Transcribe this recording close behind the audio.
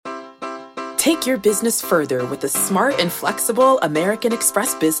Take your business further with the smart and flexible American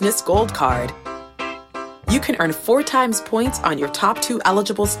Express Business Gold Card. You can earn 4 times points on your top 2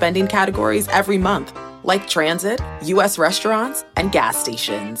 eligible spending categories every month, like transit, U.S. restaurants, and gas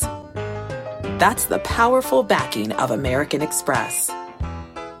stations. That's the powerful backing of American Express.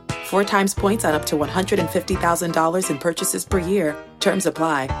 4 times points on up to $150,000 in purchases per year. Terms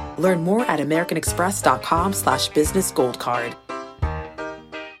apply. Learn more at americanexpress.com/businessgoldcard.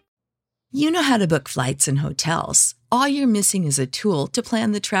 You know how to book flights and hotels. All you're missing is a tool to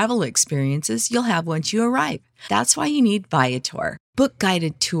plan the travel experiences you'll have once you arrive. That's why you need Viator. Book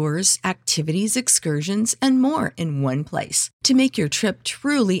guided tours, activities, excursions, and more in one place to make your trip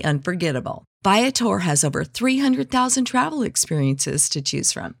truly unforgettable. Viator has over 300,000 travel experiences to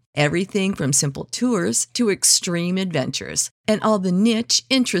choose from. Everything from simple tours to extreme adventures and all the niche,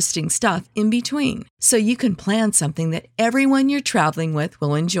 interesting stuff in between. So you can plan something that everyone you're traveling with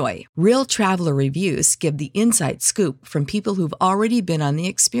will enjoy. Real traveler reviews give the inside scoop from people who've already been on the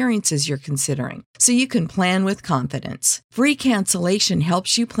experiences you're considering. So you can plan with confidence. Free cancellation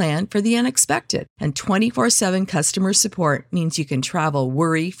helps you plan for the unexpected. And 24/7 customer support means you can travel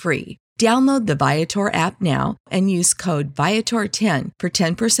worry-free. Download the Viator app now and use code Viator10 for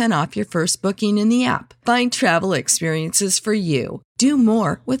 10% off your first booking in the app. Find travel experiences for you. Do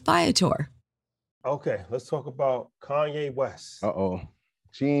more with Viator. Okay, let's talk about Kanye West. Uh-oh.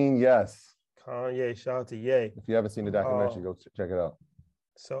 Genius. Kanye, shout out to Ye. If you haven't seen the documentary, go check it out.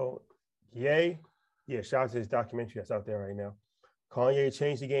 So, Ye, shout out to his documentary that's out there right now. Kanye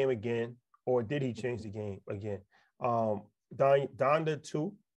changed the game again, or did he change the game again? Donda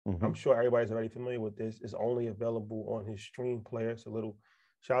 2, I'm sure everybody's already familiar with this, is only available on his stream player. So little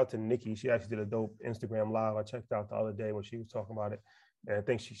shout out to Nikki. She actually did a dope Instagram live. I checked out the other day when she was talking about it. And I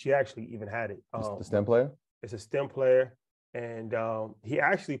think she actually even had it. The stem player? It's a stem player. And he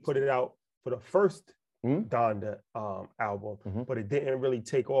actually put it out for the first Donda album, but it didn't really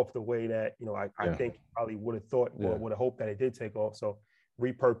take off the way that, I think probably would have thought or would have hoped that it did take off. So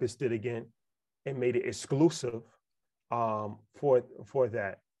repurposed it again and made it exclusive for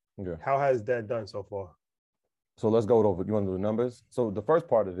that. Okay. How has that done so far? So let's go over. You want to do the numbers? So the first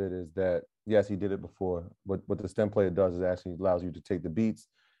part of it is that, yes, he did it before. What the stem player does is actually allows you to take the beats,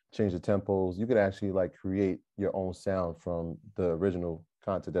 change the tempos. You could actually create your own sound from the original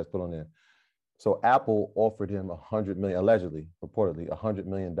content that's put on there. So Apple offered him $100 million, allegedly, reportedly, $100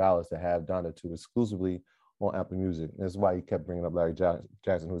 million to have Donda 2 exclusively on Apple Music. That's why he kept bringing up Larry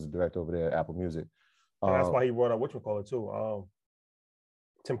Jackson, who's the director over there at Apple Music. And that's why he brought up whatchamacallit too,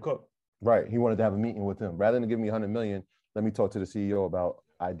 Tim Cook. Right. He wanted to have a meeting with him. Rather than give me $100 million, let me talk to the CEO about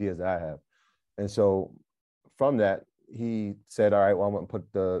ideas that I have. And so from that, he said, all right, well, I'm going to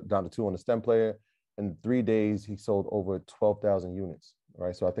put the Donda 2 on the stem player. In 3 days, he sold over 12,000 units.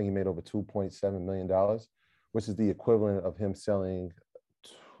 Right. So I think he made over $2.7 million, which is the equivalent of him selling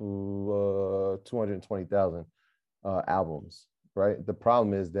 220,000 albums. Right. The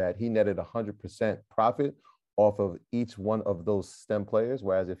problem is that he netted 100% profit off of each one of those stem players,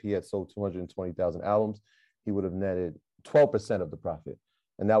 whereas if he had sold 220,000 albums, he would have netted 12% of the profit.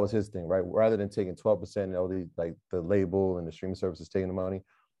 And that was his thing, right? Rather than taking 12% and all the label and the streaming services taking the money,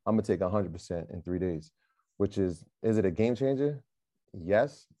 I'm gonna take 100% in 3 days, which is it a game changer?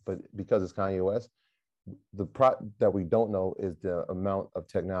 Yes, but because it's Kanye West, the that we don't know is the amount of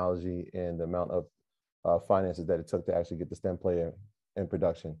technology and the amount of finances that it took to actually get the stem player in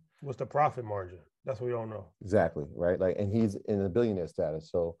production. What's the profit margin? That's what we don't know. Exactly, right? And he's in a billionaire status.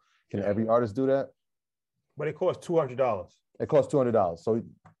 So can every artist do that? But it costs $200. It costs $200. So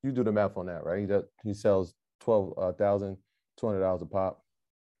you do the math on that, right? He sells $12,200 a pop.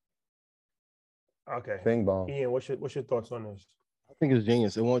 Okay. Bing bong. Ian, what's your thoughts on this? I think it's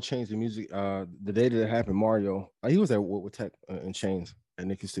genius. It won't change the music. The day that it happened, Mario, he was at with Tech and Chains at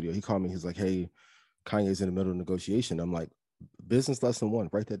Nicki's studio. He called me. He's like, "Hey, Kanye's in the middle of negotiation." I'm like, "Business lesson 1.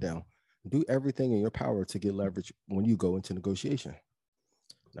 Write that down. Do everything in your power to get leverage when you go into negotiation.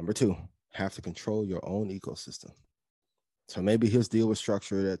 Number 2, have to control your own ecosystem. So maybe his deal was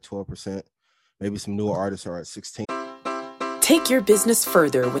structured at 12%. Maybe some newer artists are at 16%. Take your business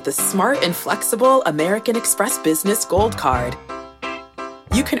further with the smart and flexible American Express Business Gold Card.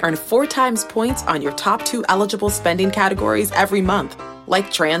 You can earn 4 times points on your top 2 eligible spending categories every month, like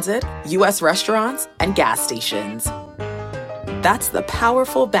transit, U.S. restaurants, and gas stations. That's the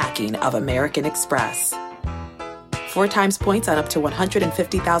powerful backing of American Express. 4 times points on up to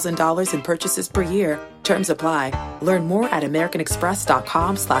 $150,000 in purchases per year. Terms apply. Learn more at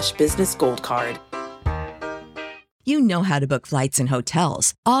americanexpress.com/businessgoldcard. You know how to book flights and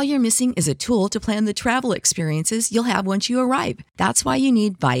hotels. All you're missing is a tool to plan the travel experiences you'll have once you arrive. That's why you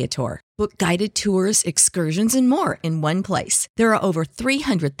need Viator. Book guided tours, excursions, and more in one place. There are over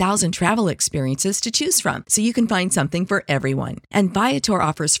 300,000 travel experiences to choose from, so you can find something for everyone. And Viator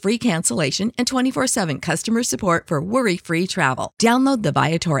offers free cancellation and 24/7 customer support for worry-free travel. Download the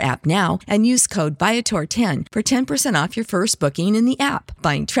Viator app now and use code Viator10 for 10% off your first booking in the app.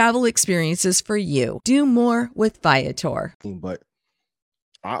 Find travel experiences for you. Do more with Viator. But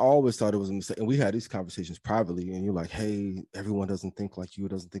I always thought it was a mistake. And we had these conversations privately, and you're like, hey, everyone doesn't think like you,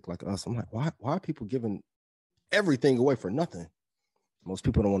 doesn't think like us. I'm like, why are people giving everything away for nothing? Most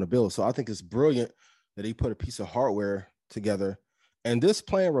people don't want to build. So I think it's brilliant that he put a piece of hardware together. And this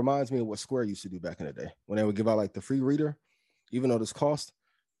plan reminds me of what Square used to do back in the day when they would give out like the free reader, even though this cost.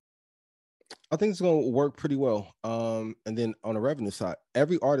 I think it's going to work pretty well. And then on the revenue side,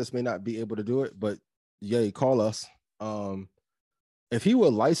 every artist may not be able to do it, but yeah, call us. If he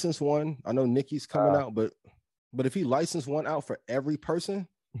would license one, I know Nicki's coming out, but if he licensed one out for every person,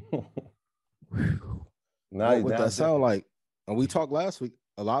 what would that sound like? And we talked last week,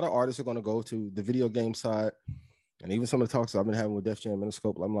 a lot of artists are going to go to the video game side, and even some of the talks I've been having with Def Jam and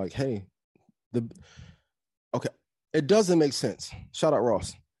Interscope, I'm like, hey, it doesn't make sense. Shout out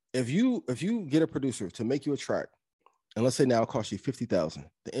Ross. If you get a producer to make you a track, and let's say now it costs you $50,000,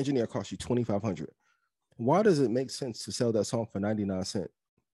 the engineer costs you $2,500. Why does it make sense to sell that song for 99 cents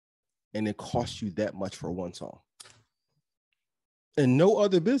and it costs you that much for one song? And no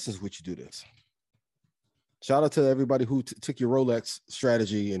other business would you do this. Shout out to everybody who took your Rolex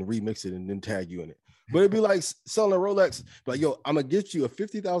strategy and remixed it and then tag you in it. But it'd be like selling a Rolex, like, yo, I'm going to get you a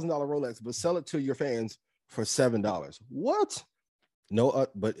 $50,000 Rolex, but sell it to your fans for $7. What? No,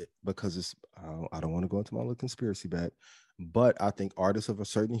 but because it's, I don't want to go into my little conspiracy bag, but I think artists of a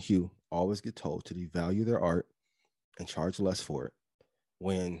certain hue always get told to devalue their art and charge less for it.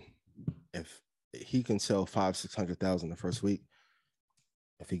 When if he can sell 500,000-600,000 the first week,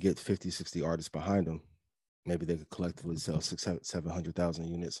 if he gets 50-60 artists behind him, maybe they could collectively sell 600,000-700,000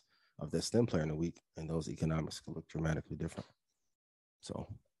 units of that stem player in a week, and those economics could look dramatically different. So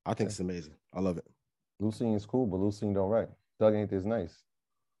I think it's amazing. I love it. Lucene is cool, but Lucene don't write. Doug ain't this nice.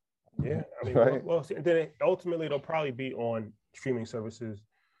 Yeah, I mean, right? well, then ultimately it'll probably be on streaming services.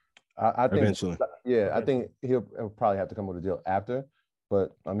 I think eventually. Yeah, I think he'll probably have to come with a deal after.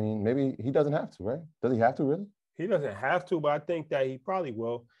 But I mean, maybe he doesn't have to, right? Does he have to really? He doesn't have to, but I think that he probably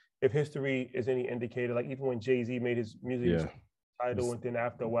will if history is any indicator. Like even when Jay-Z made his music title, and then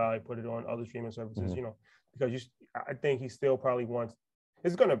after a while he put it on other streaming services, you know, because I think he still probably wants.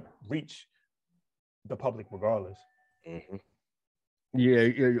 It's going to reach the public regardless. Mm-hmm. Yeah.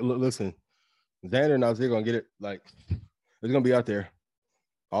 Listen, Xander and they're gonna get it. Like, it's gonna be out there.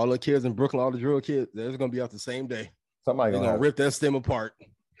 All the kids in Brooklyn, all the drill kids, they're gonna be out the same day. Somebody's gonna rip that stem apart.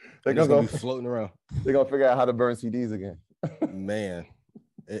 They're gonna be floating around. They're gonna figure out how to burn CDs again. Man,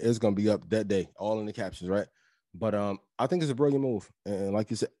 it's gonna be up that day, all in the captions, right? But I think it's a brilliant move, and like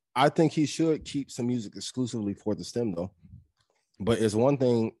you said, I think he should keep some music exclusively for the stem, though. But it's one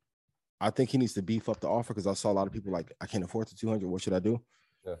thing. I think he needs to beef up the offer because I saw a lot of people like, I can't afford the 200. What should I do?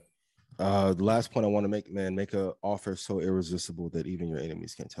 Yeah. The last point I want to make, man, make an offer so irresistible that even your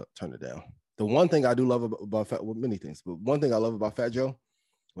enemies can't turn it down. The one thing I do love about Fat, well, many things, but one thing I love about Fat Joe,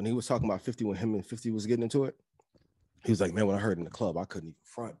 when he was talking about 50, when him and 50 was getting into it, he was like, man, when I heard in the club, I couldn't even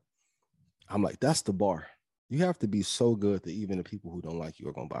front. I'm like, that's the bar. You have to be so good that even the people who don't like you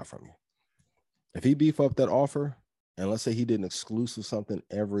are going to buy from you. If he beef up that offer, and let's say he did an exclusive something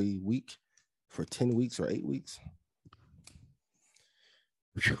every week for 10 weeks or 8 weeks.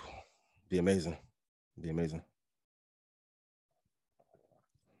 Be amazing. Be amazing.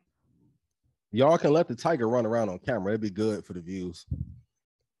 Y'all can let the tiger run around on camera. It'd be good for the views.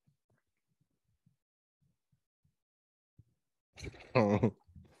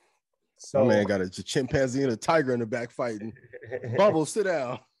 So, my man got a chimpanzee and a tiger in the back fighting. Bubbles, sit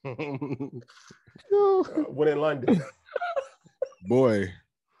down. When in London, boy,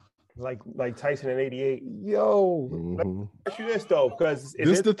 like Tyson in '88. Yo, let me ask you this though, because this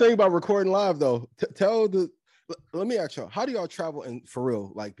is the thing about recording live though. Let me ask y'all, how do y'all travel and for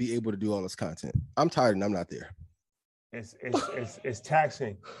real, like be able to do all this content? I'm tired and I'm not there. It's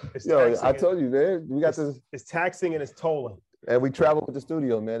taxing. Taxing. I told you, man. We got this. It's taxing and it's tolling. And we travel with the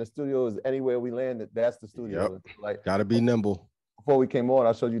studio, man. The studio is anywhere we land. That's the studio. Yep. Like, gotta be nimble. Before we came on,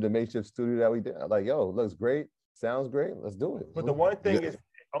 I showed you the makeshift studio that we did. I'm like, yo, looks great, sounds great. Let's do it. But the one thing is,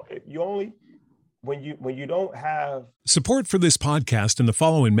 you only when you don't have support for this podcast and the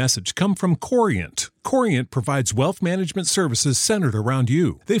following message come from Corient. Corient provides wealth management services centered around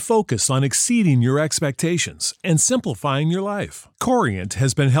you. They focus on exceeding your expectations and simplifying your life. Corient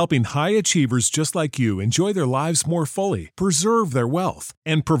has been helping high achievers just like you enjoy their lives more fully, preserve their wealth,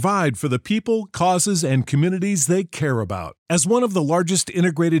 and provide for the people, causes, and communities they care about. As one of the largest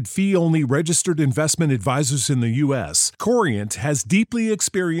integrated fee-only registered investment advisors in the U.S., Corient has deeply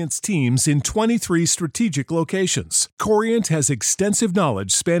experienced teams in 23 strategic locations. Corient has extensive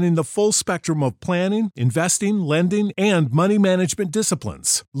knowledge spanning the full spectrum of planning, investing, lending, and money management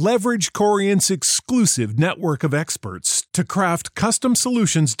disciplines. Leverage Corient's exclusive network of experts to craft custom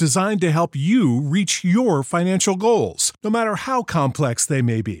solutions designed to help you reach your financial goals, no matter how complex they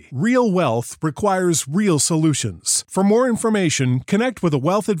may be. Real wealth requires real solutions. For more information, connect with a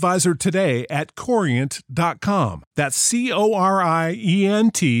wealth advisor today at Corient.com. That's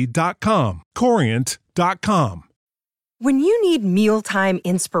Corient.com. Corient.com. When you need mealtime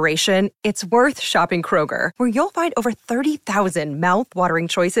inspiration, it's worth shopping Kroger, where you'll find over 30,000 mouth-watering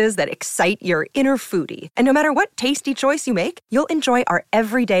choices that excite your inner foodie. And no matter what tasty choice you make, you'll enjoy our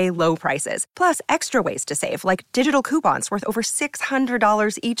everyday low prices, plus extra ways to save, like digital coupons worth over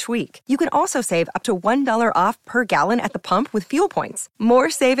 $600 each week. You can also save up to $1 off per gallon at the pump with fuel points.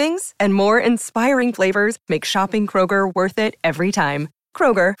 More savings and more inspiring flavors make shopping Kroger worth it every time.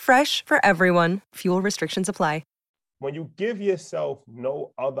 Kroger, fresh for everyone. Fuel restrictions apply. When you give yourself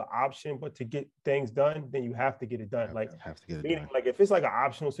no other option but to get things done, then you have to get it done. Like, have to get it meaning, done. like if it's like an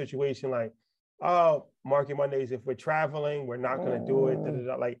optional situation, like, oh, Market Mondays, if we're traveling, we're not going to do it.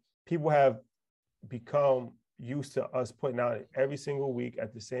 Like, people have become used to us putting out every single week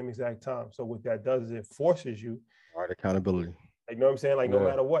at the same exact time. So what that does is it forces you. Hard accountability. Like, you know what I'm saying? Like, no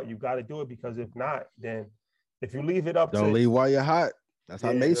matter what, you got to do it, because if not, then if you leave it up Don't leave while you're hot. That's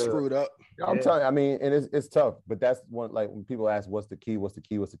how Mace screwed up. I'm telling you, I mean, and it's tough, but that's one, like, when people ask what's the key,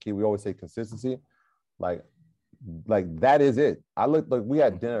 we always say consistency. Like that is it. I looked, like, we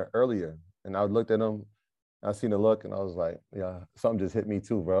had dinner earlier and I looked at him, I seen the look and I was like, yeah, something just hit me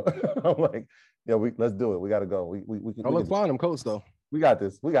too, bro. I'm like, yeah, let's do it. We got to go. We look fine, them coats though. We got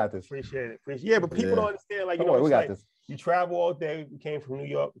this. Appreciate it. Yeah, but people don't understand. Like, you know, we got this. You travel all day. We came from New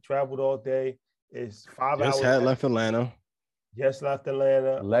York. We traveled all day. It's 5 hours. Just had left Atlanta. Just left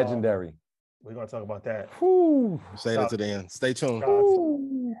Atlanta. Legendary. We're going to talk about that. Say that to the end. Stay tuned.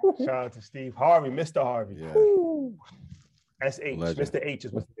 Shout out to Steve Harvey, Mr. Harvey. Yeah. S.H. Mr. H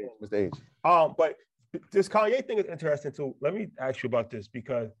is Mr. H. But this Kanye thing is interesting too. Let me ask you about this,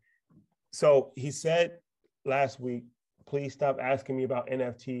 because so he said last week, please stop asking me about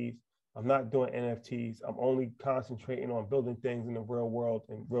NFTs. I'm not doing NFTs. I'm only concentrating on building things in the real world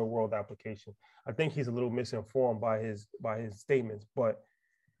and real world application. I think he's a little misinformed by his statements,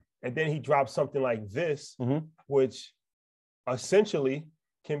 and then he dropped something like this, which essentially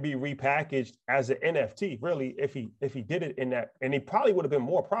can be repackaged as an NFT. Really, if he did it in that, and he probably would have been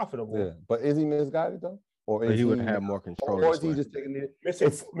more profitable. Yeah, but is he misguided though? Or he would have more control? Or is he just taking it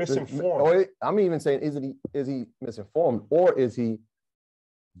misinformed? Or I'm even saying, is he misinformed, or is he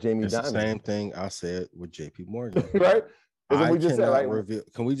Jamie It's Dimon? The same thing I said with JP Morgan. Right? We just said, right?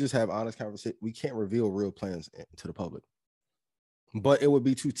 Can we just have honest conversation? We can't reveal real plans to the public. But it would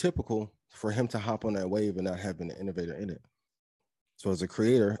be too typical for him to hop on that wave and not have been an innovator in it. So as a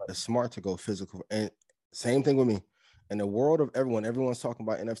creator, it's smart to go physical. And same thing with me. In the world of everyone's talking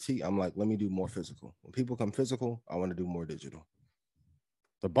about NFT, I'm like, let me do more physical. When people come physical, I want to do more digital.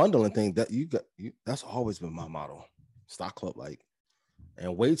 The bundling thing that that's always been my model. Stock Club, like.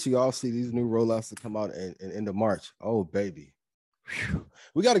 And wait till y'all see these new rollouts that come out in end of March. Oh, baby. Whew.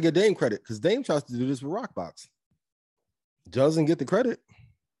 We got to get Dame credit, because Dame tries to do this with Rockbox. Doesn't get the credit.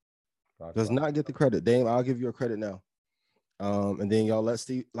 Does not get the credit. Dame, I'll give you a credit now. And then y'all let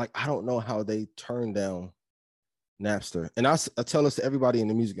Steve, like, I don't know how they turned down Napster. And I tell this to everybody in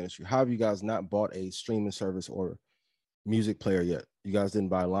the music industry. How have you guys not bought a streaming service or music player yet? You guys didn't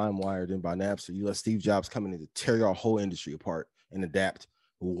buy LimeWire, didn't buy Napster. You let Steve Jobs come in and tear your whole industry apart and adapt.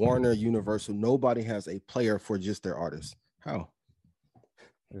 Warner, Universal, nobody has a player for just their artists. How?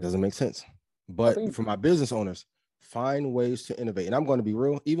 It doesn't make sense. But for my business owners, find ways to innovate. And I'm going to be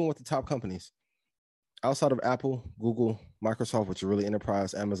real, even with the top companies, outside of Apple, Google, Microsoft, which are really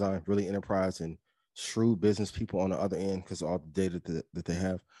enterprise, Amazon, really enterprise, and shrewd business people on the other end because of all the data that they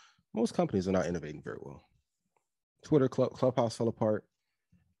have, most companies are not innovating very well. Twitter, Clubhouse fell apart.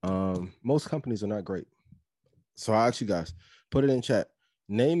 Most companies are not great. So I ask you guys, put it in chat.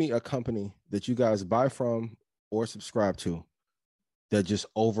 Name me a company that you guys buy from or subscribe to that just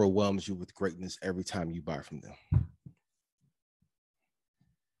overwhelms you with greatness every time you buy from them.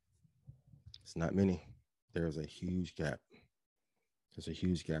 It's not many. There's a huge gap. There's a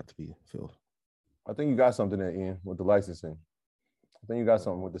huge gap to be filled. I think you got something there, Ian, with the licensing. I think you got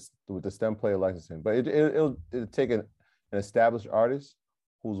something with the STEM player licensing. But it'll take an established artist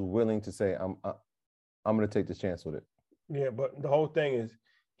who's willing to say, I'm going to take this chance with it. Yeah, but the whole thing is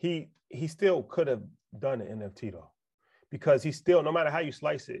he still could have done an NFT though, because he's still, no matter how you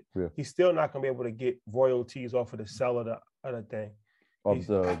slice it, he's still not going to be able to get royalties off of the sell of the other thing. Of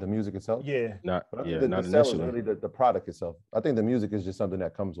the music itself? Yeah. Not initially. Really the product itself. I think the music is just something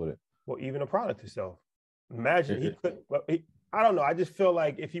that comes with it. Well, even the product itself. Imagine he could, I don't know. I just feel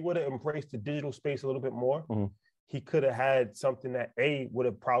like if he would have embraced the digital space a little bit more, he could have had something that would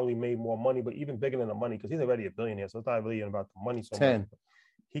have probably made more money, but even bigger than the money, because he's already a billionaire. So it's not really about the money so much.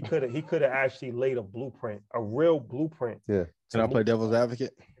 He could have actually laid a blueprint, a real blueprint. Yeah. Can I play devil's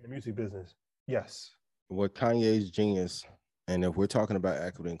advocate? In the music business. Yes. What Kanye's genius, and if we're talking about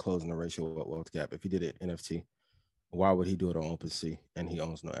equity and closing the racial wealth gap, if he did it NFT, why would he do it on OpenSea and he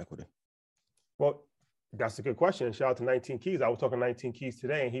owns no equity? Well, that's a good question. Shout out to 19 Keys. I was talking 19 Keys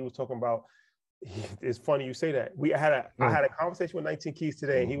today, and he was talking about, it's funny you say that. I had a conversation with 19 Keys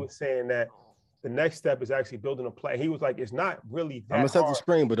today, and he was saying that the next step is actually building a play. He was like, it's not really that I'm gonna set hard. the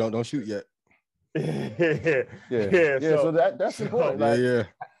screen, but don't shoot yet. So that's important. Like,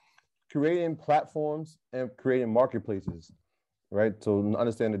 creating platforms and creating marketplaces, right? To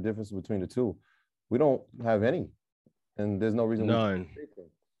understand the difference between the two. We don't have any, and there's no reason. None.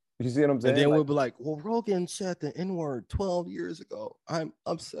 You see what I'm saying? And then we'll be like, well, Rogan said the N-word 12 years ago. I'm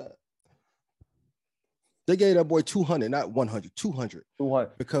upset. They gave that boy 200, not 100, 200.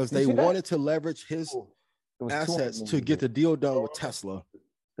 200. Because they wanted to leverage his assets to get the deal done with Tesla.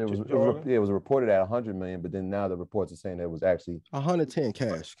 It was reported at 100 million, but then now the reports are saying that it was actually 110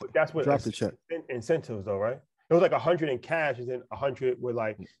 cash. But that's what drop the check. Incentives though, right? It was like 100 in cash, and then 100 with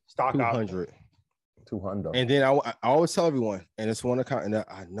like stock 200. 200. And then I always tell everyone, and it's one account, and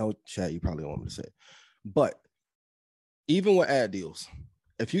I know, Chad, you probably don't want me to say it, but even with ad deals,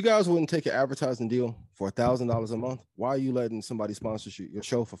 if you guys wouldn't take an advertising deal for $1,000 a month, why are you letting somebody sponsor your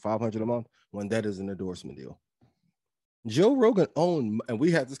show for $500 a month when that is an endorsement deal? Joe Rogan owned, and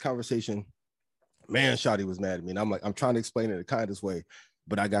we had this conversation. Man, Shotty was mad at me, and I'm like, I'm trying to explain it the kindest way,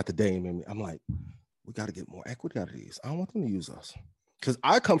 but I got the Dame in me. I'm like, we got to get more equity out of these. I don't want them to use us, because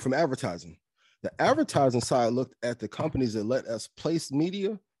I come from advertising. The advertising side looked at the companies that let us place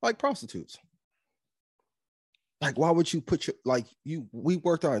media like prostitutes. Like, why would you put we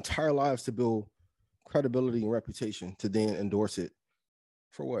worked our entire lives to build credibility and reputation to then endorse it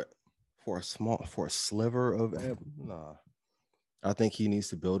for what? For a sliver of ad? Nah. I think he needs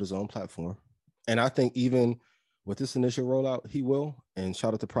to build his own platform. And I think even with this initial rollout, he will. And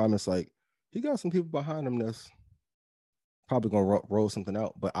shout out to Primus, like, he got some people behind him that's probably gonna roll something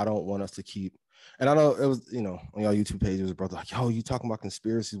out, but I don't want us to keep. And I know it was, on y'all YouTube page, it was a brother like, yo, you talking about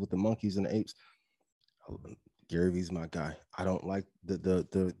conspiracies with the monkeys and the apes. Gary Vee's my guy. I don't like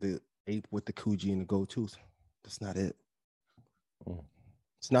the ape with the Coogee and the gold tooth. That's not it.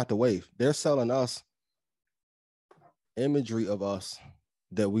 It's not the wave. They're selling us imagery of us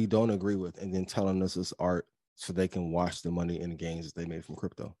that we don't agree with, and then telling us it's art so they can wash the money in the gains that they made from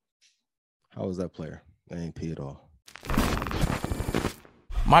crypto. How is that player? That ain't P at all.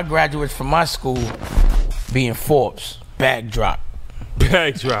 My graduates from my school being Forbes, bag drop.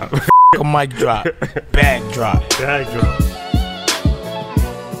 Bag drop. A mic drop. Bag drop. Bag drop.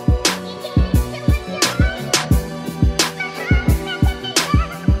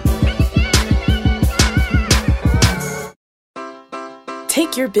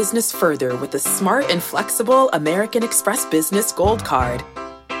 Take your business further with the smart and flexible American Express Business Gold Card.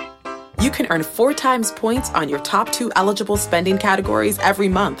 You can earn 4 times points on your top 2 eligible spending categories every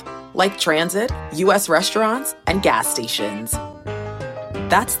month, like transit, U.S. restaurants, and gas stations.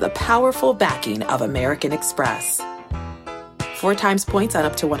 That's the powerful backing of American Express. 4 times points on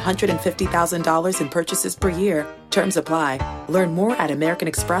up to $150,000 in purchases per year. Terms apply. Learn more at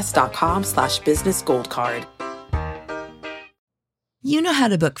americanexpress.com/business gold card. You know how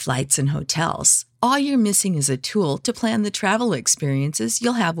to book flights and hotels. All you're missing is a tool to plan the travel experiences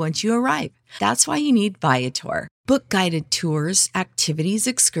you'll have once you arrive. That's why you need Viator. Book guided tours, activities,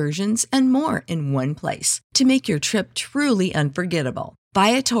 excursions, and more in one place to make your trip truly unforgettable.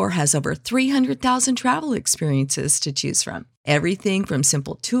 Viator has over 300,000 travel experiences to choose from. Everything from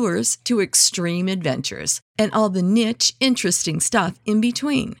simple tours to extreme adventures and all the niche, interesting stuff in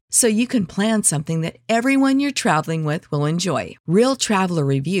between. So you can plan something that everyone you're traveling with will enjoy. Real traveler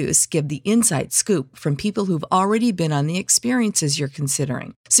reviews give the inside scoop from people who've already been on the experiences you're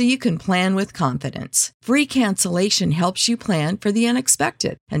considering. So you can plan with confidence. Free cancellation helps you plan for the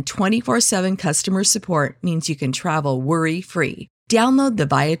unexpected. And 24/7 customer support means you can travel worry-free. Download the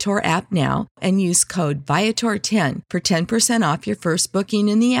Viator app now and use code Viator10 for 10% off your first booking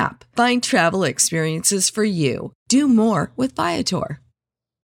in the app. Find travel experiences for you. Do more with Viator.